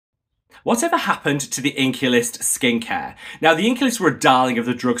Whatever happened to the Inky List skincare? Now, the Inky List were a darling of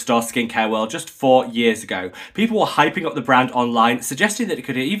the drugstore skincare world just 4 years ago. People were hyping up the brand online, suggesting that it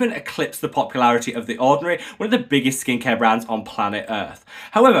could even eclipse the popularity of The Ordinary, one of the biggest skincare brands on planet Earth.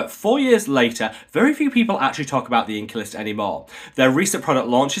 However, 4 years later, very few people actually talk about the Inky List anymore. Their recent product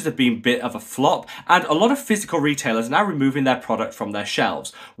launches have been a bit of a flop, and a lot of physical retailers are now removing their product from their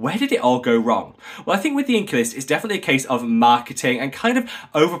shelves. Where did it all go wrong? Well, I think with the Inky List, it's definitely a case of marketing and kind of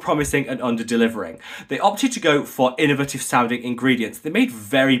over-promising and under-delivering. They opted to go for innovative sounding ingredients. They made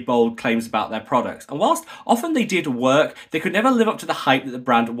very bold claims about their products, and whilst often they did work, they could never live up to the hype that the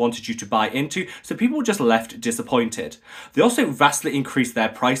brand wanted you to buy into, so people were just left disappointed. They also vastly increased their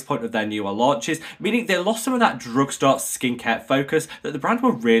price point of their newer launches, meaning they lost some of that drugstore skincare focus that the brand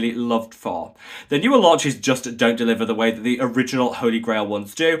were really loved for. Their newer launches just don't deliver the way that the original Holy Grail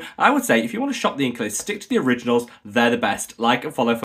ones do. I would say if you want to shop the Inky List, stick to the originals, they're the best. Like and follow for